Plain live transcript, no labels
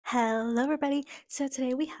Hello everybody. So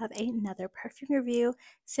today we have another perfume review.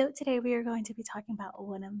 So today we are going to be talking about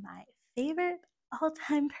one of my favorite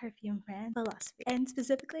all-time perfume brand, Philosophy. And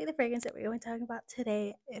specifically the fragrance that we're going to talk about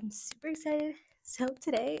today. I'm super excited. So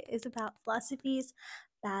today is about Philosophy's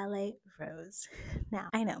Ballet Rose. Now,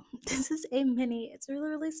 I know this is a mini, it's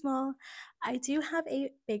really small. I do have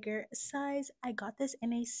a bigger size. I got this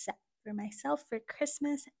in a set for myself for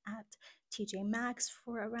Christmas at TJ Maxx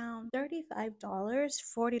for around $35,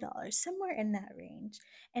 $40, somewhere in that range.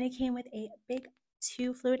 And it came with a big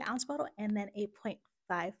 2 fluid ounce bottle and then a point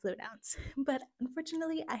 0.5 fluid ounce. But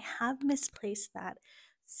unfortunately, I have misplaced that.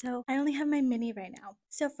 So I only have my mini right now.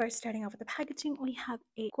 So first, starting off with the packaging, we have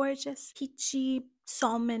a gorgeous peachy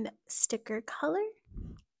salmon sticker color.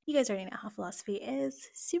 You guys already know how Philosophy is.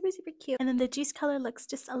 Super cute. And then the juice color looks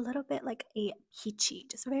just a little bit like a peachy,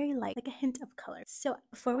 just very light, like a hint of color. So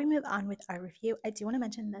before we move on with our review, I do want to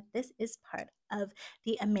mention that this is part of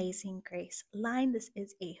the Amazing Grace line. This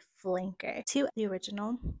is a flanker to the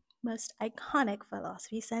original most iconic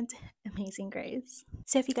Philosophy scent, Amazing Grace.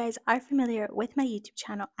 So if you guys are familiar with my YouTube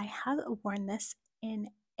channel, I have worn this in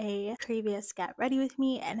a previous Get Ready With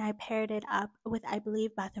Me, and I paired it up with, I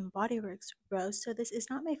believe, Bath and Body Works Rose. So this is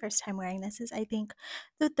not my first time wearing this. Is, I think,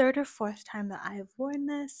 the third or fourth time that I've worn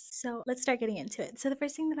this. So let's start getting into it. So the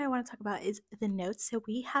first thing that I want to talk about is the notes. So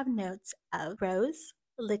we have notes of rose,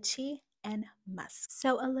 lychee, and musk.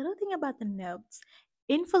 So a little thing about the notes.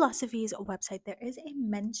 In Philosophy's website, there is a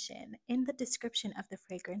mention in the description of the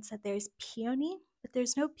fragrance that there's peony, but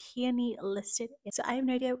there's no peony listed. So I have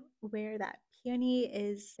no idea where that peony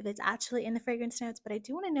is, if it's actually in the fragrance notes, but I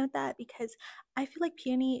do want to note that because I feel like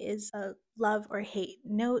peony is a love or hate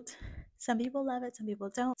note. Some people love it, some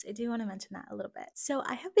people don't. So I do want to mention that a little bit. So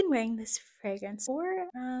I have been wearing this fragrance for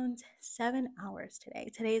around 7 hours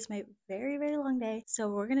today. Today is my very long day.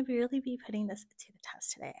 So we're going to really be putting this to the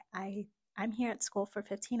test today. I'm here at school for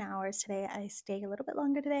 15 hours today. I stay a little bit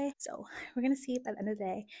longer today. So we're going to see by the end of the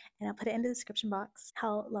day, and I'll put it in the description box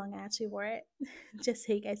how long I actually wore it, just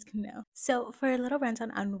so you guys can know. So for a little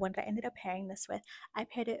rundown on what I ended up pairing this with, I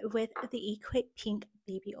paired it with the Equate Pink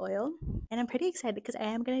Baby Oil. And I'm pretty excited because I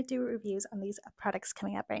am going to do reviews on these products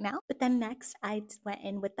coming up right now. But then next, I went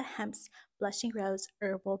in with the Hempz Blushing Rose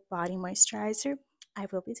Herbal Body Moisturizer. I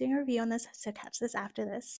will be doing a review on this, so catch this after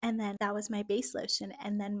this. And then that was my base lotion.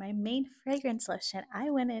 And then my main fragrance lotion, I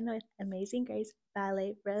went in with Amazing Grace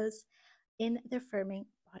Ballet Rose in the Firming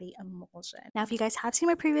Body Emulsion. Now, if you guys have seen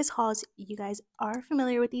my previous hauls, you guys are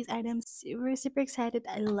familiar with these items. Super excited.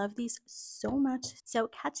 I love these so much. So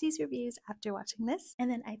catch these reviews after watching this. And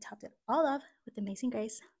then I topped it all off with Amazing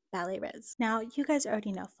Grace Ballet Rose. Now, you guys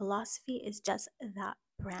already know Philosophy is just that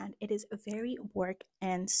brand. It is very work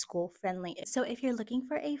and school friendly. So if you're looking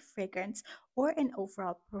for a fragrance or an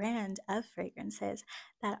overall brand of fragrances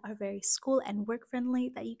that are very school and work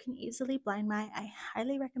friendly that you can easily blind buy, I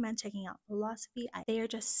highly recommend checking out Philosophy. They are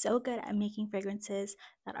just so good at making fragrances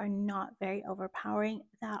that are not very overpowering,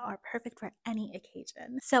 that are perfect for any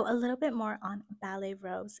occasion. So a little bit more on Ballet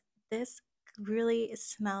Rose. This really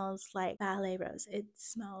smells like Ballet Rose. It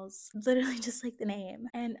smells literally just like the name.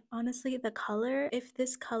 And honestly, the color, if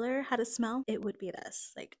this color had a smell, it would be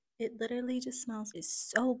this. Like, it literally just smells, is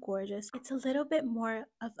so gorgeous. It's a little bit more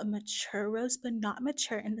of a mature rose, but not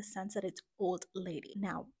mature in the sense that it's old lady.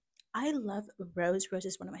 Now, I love rose. Rose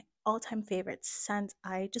is one of my all-time favorite scents.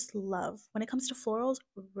 I just love, when it comes to florals,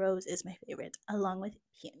 rose is my favorite, along with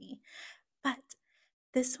peony. But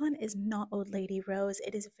this one is not old lady rose.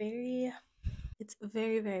 It's very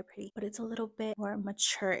pretty, but it's a little bit more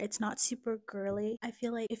mature. It's not super girly. I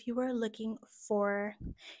feel like if you were looking for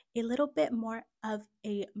a little bit more of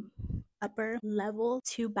a upper level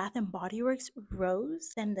to Bath and Body Works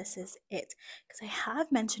Rose, then this is it. Because I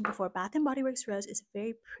have mentioned before, Bath and Body Works Rose is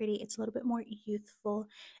very pretty. It's a little bit more youthful.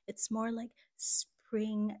 It's more like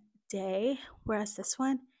spring day, whereas this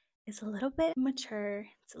one is a little bit mature.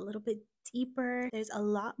 It's a little bit deeper. There's a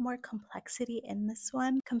lot more complexity in this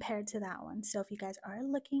one compared to that one. So if you guys are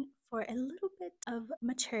looking for a little bit of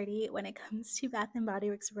maturity when it comes to Bath and Body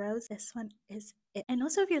Works Rose, this one is it. And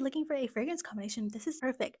also, if you're looking for a fragrance combination, this is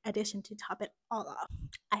perfect addition to top it all off.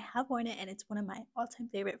 I have worn it and it's one of my all-time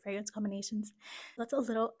favorite fragrance combinations. That's a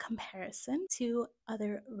little comparison to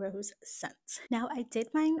other rose scents. Now, I did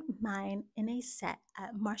find mine in a set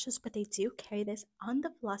at Marshall's, but they do carry this on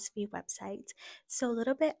the Philosophy website. So a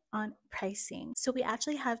little bit on pricing. So we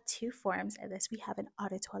actually have two forms of this. We have an eau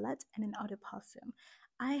de toilette and an eau de parfum.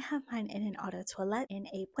 I have mine in an auto toilette in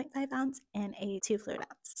a 0.5 ounce and a 2 fluid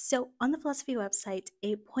ounce. So on the Philosophy website,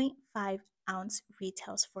 a 0.5 ounce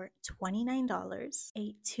retails for $29.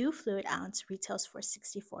 A 2 fluid ounce retails for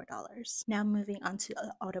 $64. Now moving on to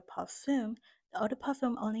the Eau de Parfum. The Eau de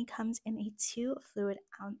Parfum only comes in a 2 fluid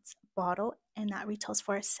ounce bottle and that retails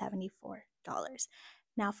for $74.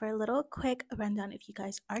 Now, for a little quick rundown, if you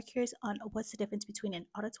guys are curious on what's the difference between an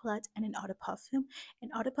eau de toilette and an eau de parfum, an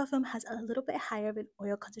eau de parfum has a little bit higher of an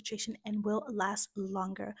oil concentration and will last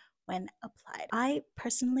longer when applied. I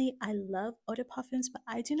personally, I love eau de parfums, but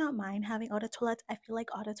I do not mind having eau de toilettes. I feel like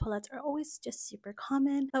eau de toilettes are always just super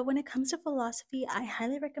common. But when it comes to Philosophy, I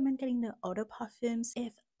highly recommend getting the eau de parfums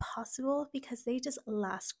if possible because they just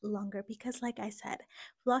last longer. Because, like I said,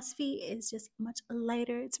 Philosophy is just much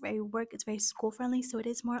lighter. It's very work, it's very school friendly, so it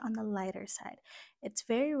is more on the lighter side. It's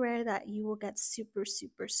very rare that you will get super,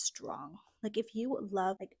 super strong. Like if you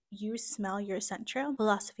love, like you smell your scent trail,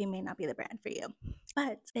 Philosophy may not be the brand for you.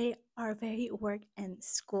 But they are very work and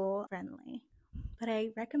school friendly. But I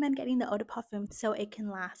recommend getting the Eau de Parfum so it can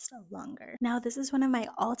last longer. Now, this is one of my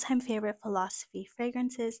all-time favorite Philosophy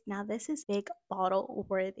fragrances. Now, this is big bottle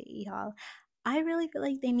worthy, y'all. I really feel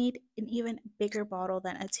like they need an even bigger bottle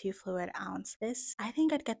than a 2 fluid ounce. This, I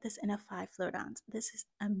think I'd get this in a 5 fluid ounce. This is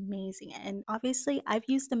amazing. And obviously, I've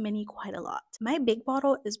used the mini quite a lot. My big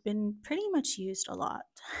bottle has been pretty much used a lot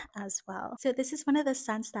as well. So this is one of the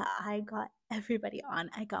scents that I got everybody on.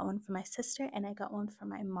 I got one for my sister and I got one for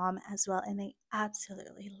my mom as well, and they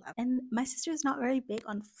absolutely love it. And my sister is not very big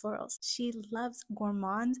on florals. She loves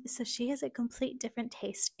gourmands, so she has a complete different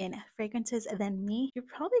taste in fragrances than me. You're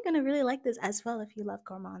probably going to really like this as well if you love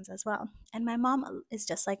gourmands as well. And my mom is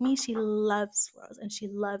just like me. She loves florals and she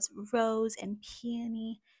loves rose and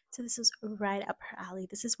peony. So this is right up her alley.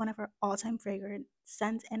 This is one of her all-time fragrance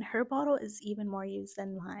scents, and her bottle is even more used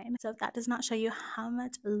than mine. So if that does not show you how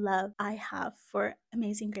much love I have for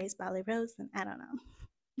Amazing Grace Ballet Rose, then I don't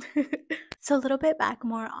know. So a little bit back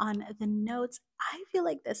more on the notes. I feel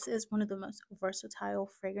like this is one of the most versatile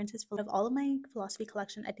fragrances of all of my Philosophy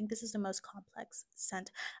collection. I think this is the most complex scent.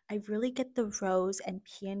 I really get the rose and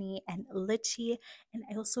peony and lychee, and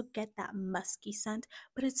I also get that musky scent,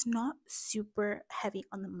 but it's not super heavy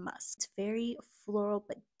on the musk. It's very floral,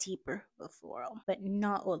 but deeper with floral, but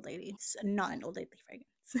not old lady. It's not an old lady fragrance.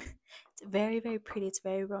 It's very, very pretty. It's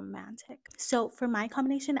very romantic. So for my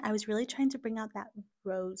combination, I was really trying to bring out that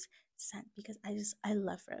rose scent because I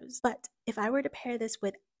love rose. But if I were to pair this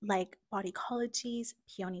with like Bodycology's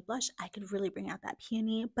Peony Blush, I could really bring out that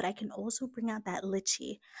peony, but I can also bring out that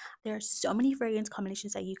lychee. There are so many fragrance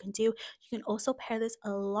combinations that you can do. You can also pair this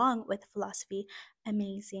along with Philosophy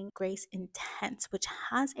Amazing Grace Intense, which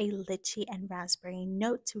has a lychee and raspberry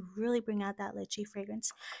note to really bring out that lychee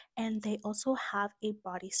fragrance. And they also have a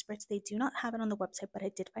body spritz. They do not have it on the website, but I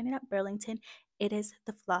did find it at Burlington. It is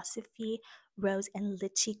the Philosophy Rose and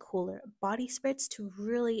Lychee Cooler body spritz to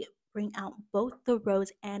really bring out both the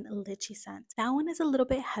rose and lychee scents. That one is a little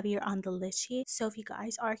bit heavier on the lychee, so if you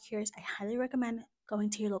guys are curious, I highly recommend going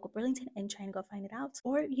to your local Burlington and trying to go find it out.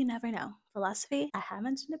 Or you never know. Philosophy, I have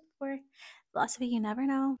mentioned it before. Philosophy, you never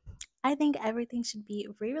know. I think everything should be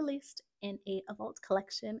re-released in a vault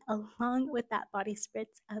collection along with that body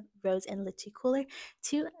spritz of rose and lychee cooler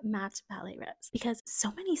to match Ballet Rose, because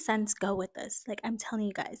so many scents go with this. Like I'm telling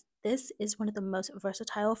you guys, this is one of the most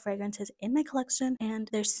versatile fragrances in my collection, and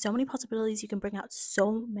there's so many possibilities. You can bring out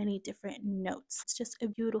so many different notes. It's just a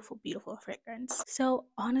beautiful, beautiful fragrance. So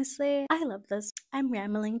honestly, I love this. I'm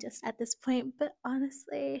rambling just at this point, but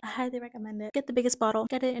honestly, I highly recommend it. Get the biggest bottle,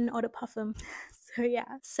 get it in eau de parfum. So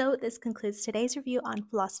yeah, so this concludes today's review on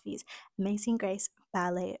Philosophy's Amazing Grace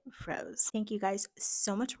Ballet Rose. Thank you guys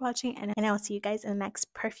so much for watching, and I will see you guys in the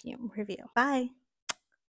next perfume review. Bye!